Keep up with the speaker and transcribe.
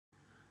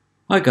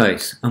Hi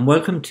guys, and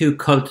welcome to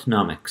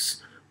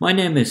Cultnomics. My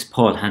name is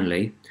Paul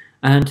Hanley,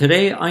 and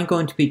today I'm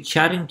going to be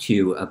chatting to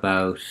you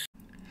about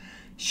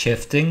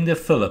shifting the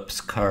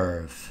Phillips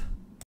curve.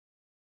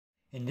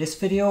 In this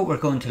video, we're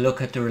going to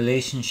look at the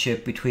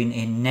relationship between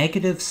a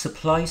negative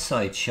supply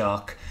side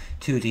shock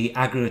to the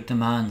aggregate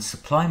demand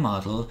supply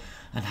model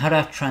and how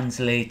that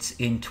translates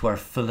into our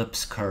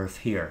Phillips curve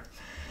here.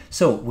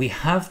 So we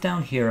have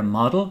down here a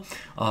model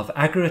of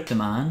aggregate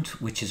demand,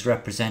 which is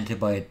represented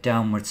by a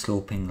downward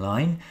sloping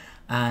line,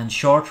 and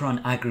short run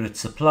aggregate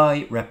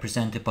supply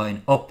represented by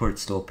an upward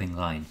sloping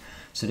line.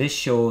 So this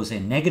shows a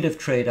negative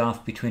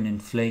trade-off between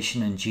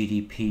inflation and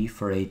GDP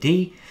for AD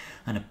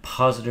and a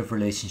positive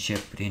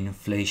relationship between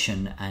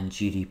inflation and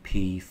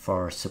GDP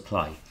for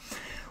supply.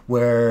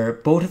 Where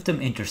both of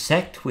them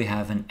intersect, we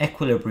have an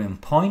equilibrium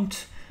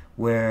point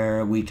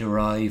where we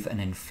derive an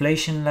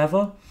inflation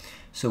level.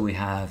 So we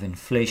have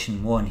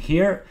inflation 1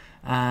 here,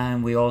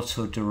 and we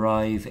also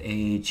derive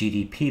a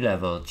GDP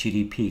level,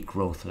 GDP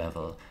growth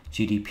level,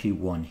 GDP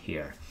 1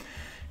 here.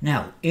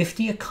 Now, if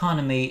the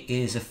economy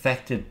is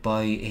affected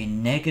by a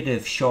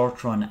negative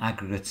short-run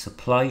aggregate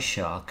supply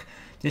shock,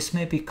 this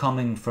may be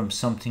coming from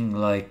something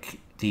like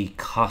the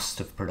cost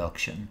of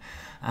production.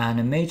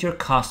 And a major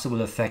cost that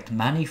will affect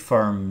many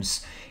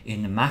firms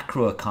in the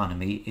macro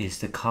economy is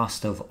the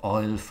cost of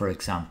oil, for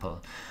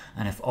example.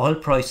 And if oil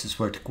prices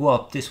were to go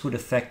up, this would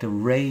affect a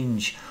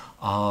range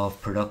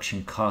of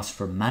production costs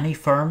for many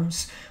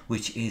firms,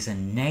 which is a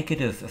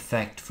negative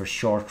effect for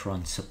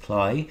short-run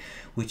supply,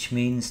 which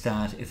means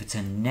that if it's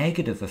a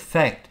negative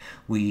effect,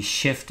 we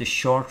shift the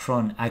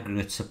short-run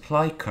aggregate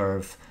supply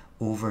curve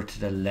over to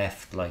the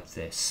left like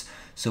this.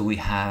 So we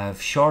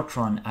have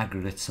short-run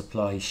aggregate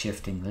supply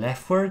shifting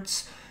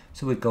leftwards.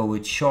 So we go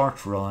with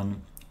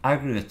short-run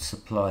aggregate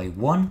supply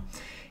 1.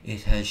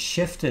 It has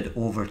shifted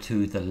over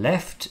to the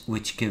left,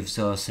 which gives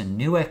us a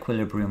new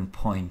equilibrium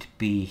point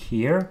B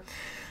here.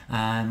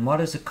 And what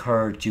has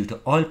occurred due to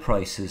oil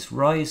prices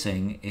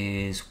rising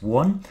is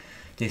 1,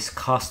 this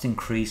cost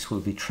increase will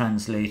be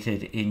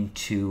translated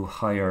into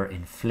higher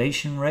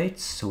inflation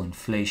rates. So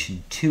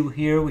inflation 2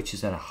 here, which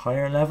is at a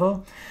higher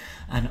level.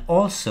 And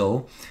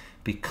also,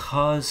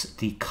 because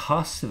the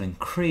cost of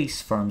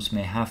increase, firms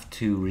may have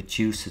to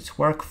reduce its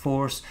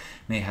workforce,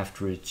 may have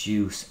to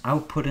reduce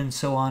output and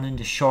so on in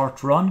the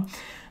short run,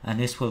 and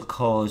this will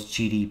cause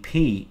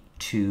GDP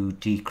to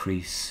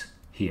decrease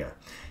here.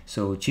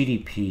 So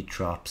GDP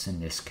drops in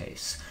this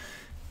case.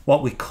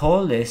 What we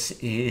call this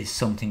is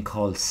something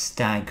called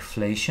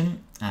stagflation,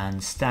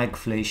 and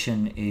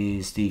stagflation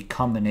is the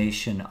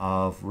combination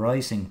of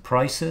rising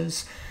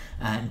prices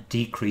and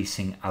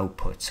decreasing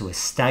output. So a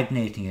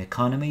stagnating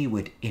economy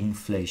with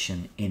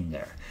inflation in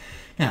there.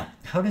 Now,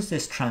 how does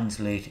this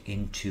translate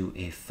into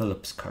a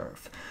Phillips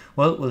curve?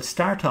 Well, we'll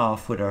start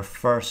off with our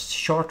first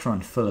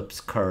short-run Phillips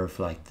curve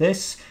like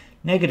this,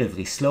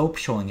 negatively sloped,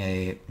 showing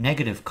a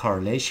negative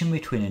correlation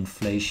between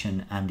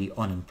inflation and the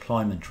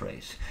unemployment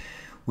rate.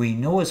 We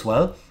know as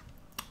well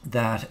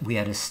that we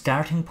had a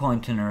starting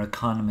point in our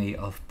economy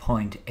of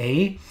point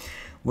A,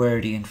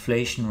 where the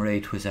inflation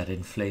rate was at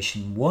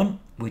inflation 1,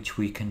 which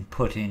we can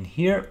put in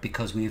here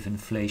because we have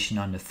inflation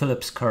on the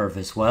Phillips curve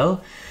as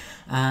well.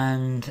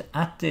 And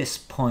at this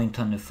point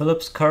on the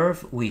Phillips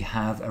curve, we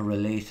have a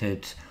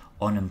related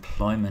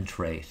unemployment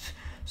rate.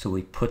 So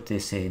we put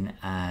this in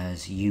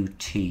as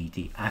UT,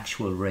 the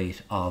actual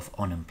rate of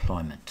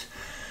unemployment.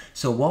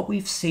 So what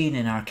we've seen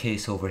in our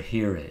case over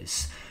here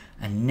is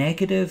a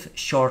negative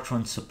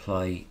short-run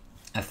supply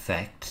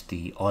effect,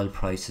 the oil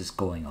prices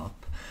going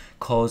up,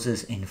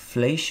 causes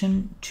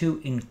inflation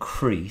to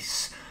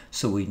increase.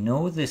 So we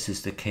know this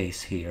is the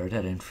case here,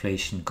 that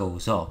inflation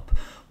goes up,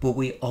 but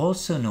we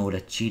also know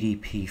that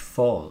GDP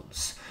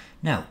falls.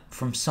 Now,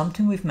 from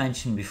something we've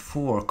mentioned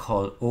before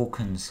called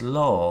Okun's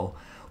law,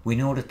 we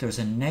know that there's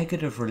a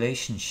negative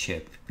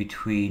relationship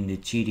between the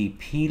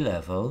GDP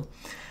level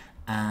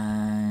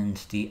and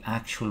the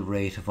actual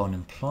rate of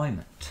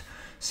unemployment.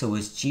 So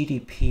as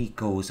GDP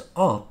goes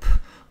up,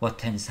 what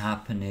tends to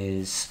happen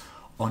is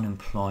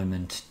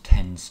unemployment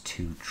tends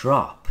to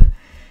drop.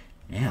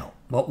 Now,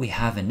 what we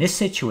have in this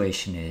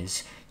situation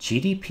is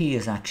GDP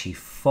is actually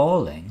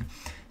falling.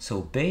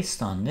 So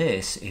based on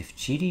this, if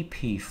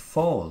GDP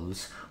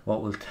falls,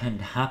 what will tend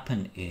to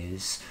happen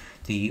is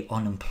the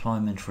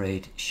unemployment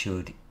rate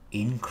should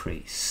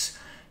increase.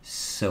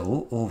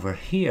 So over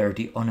here,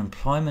 the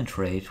unemployment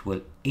rate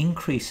will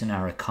increase in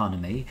our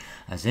economy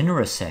as in a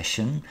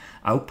recession,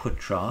 output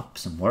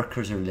drops and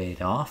workers are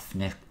laid off,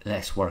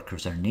 less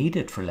workers are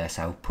needed for less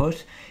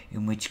output,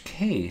 in which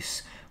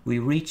case we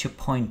reach a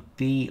point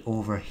B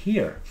over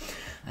here.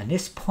 And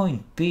this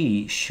point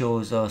B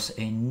shows us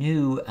a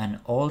new and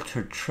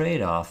altered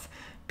trade-off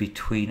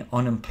between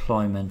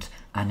unemployment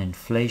and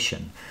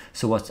inflation.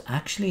 So what's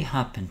actually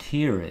happened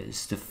here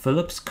is the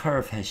Phillips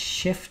curve has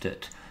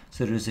shifted.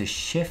 So there's a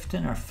shift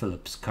in our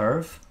Phillips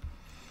curve,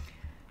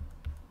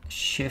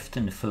 shift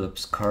in the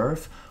Phillips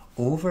curve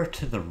over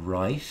to the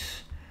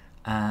right,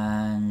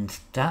 And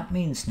that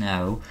means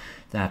now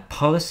that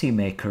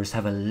policymakers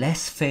have a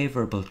less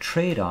favourable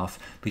trade-off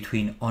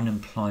between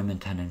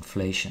unemployment and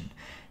inflation.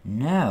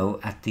 Now,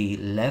 at the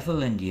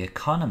level in the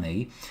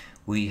economy,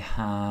 we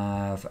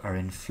have our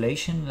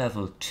inflation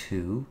level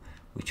 2,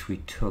 which we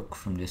took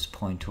from this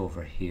point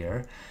over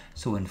here.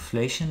 So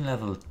inflation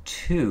level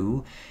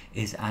 2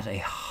 is at a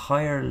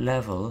higher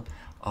level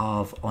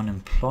of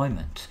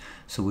unemployment.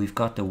 So we've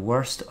got the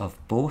worst of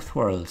both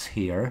worlds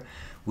here.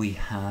 We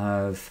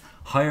have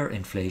higher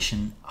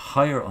inflation,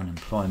 higher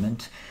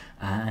unemployment,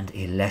 and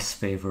a less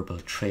favourable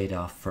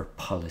trade-off for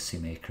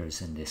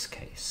policymakers in this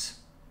case.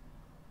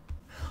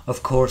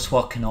 Of course,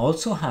 what can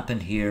also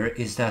happen here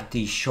is that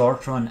the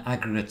short-run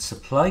aggregate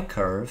supply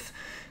curve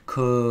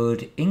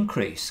could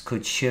increase,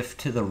 could shift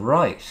to the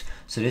right.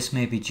 So this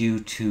may be due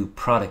to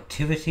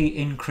productivity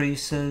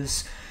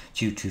increases,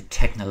 due to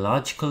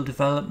technological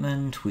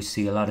development. We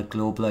see a lot of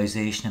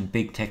globalization and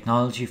big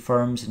technology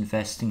firms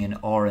investing in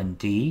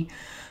R&D.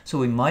 So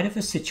we might have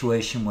a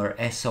situation where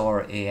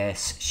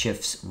SRAS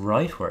shifts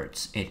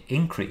rightwards, it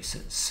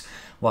increases.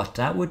 What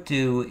that would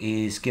do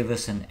is give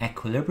us an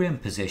equilibrium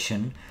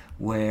position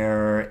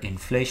where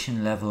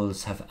inflation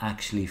levels have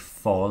actually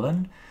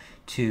fallen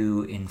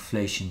to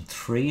inflation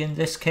 3 in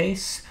this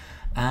case,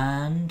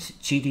 and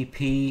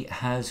GDP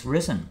has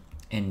risen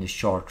in the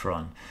short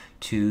run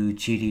to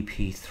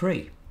GDP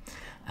 3.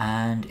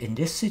 And in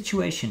this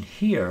situation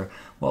here,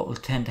 what will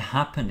tend to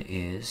happen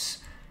is,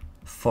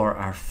 for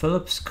our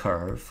Phillips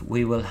curve,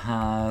 we will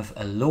have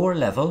a lower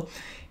level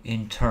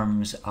in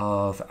terms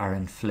of our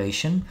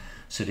inflation.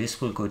 So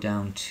this will go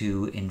down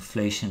to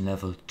inflation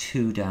level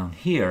 2 down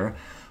here.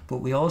 But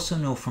we also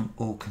know from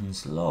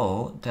Okun's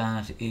law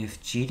that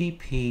if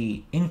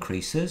GDP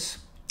increases,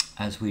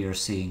 as we are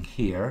seeing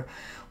here,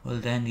 well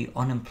then the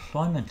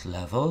unemployment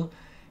level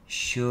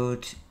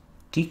should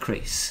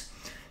decrease.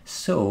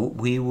 So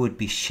we would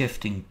be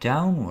shifting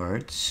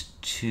downwards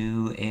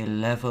to a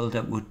level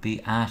that would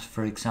be at,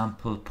 for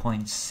example,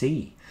 point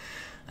C.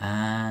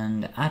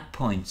 And at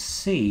point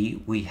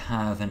C, we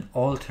have an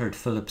altered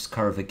Phillips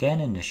curve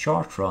again in the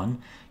short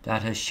run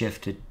that has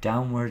shifted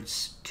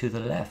downwards to the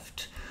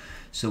left.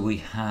 So we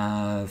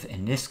have,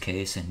 in this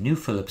case, a new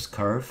Phillips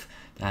curve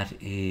that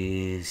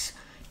is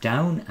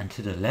down and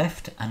to the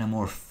left, and a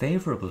more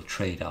favourable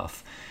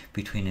trade-off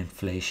between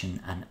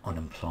inflation and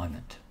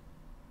unemployment.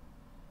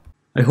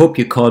 I hope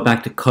you call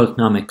back to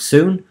Cultnomics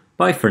soon.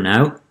 Bye for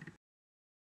now.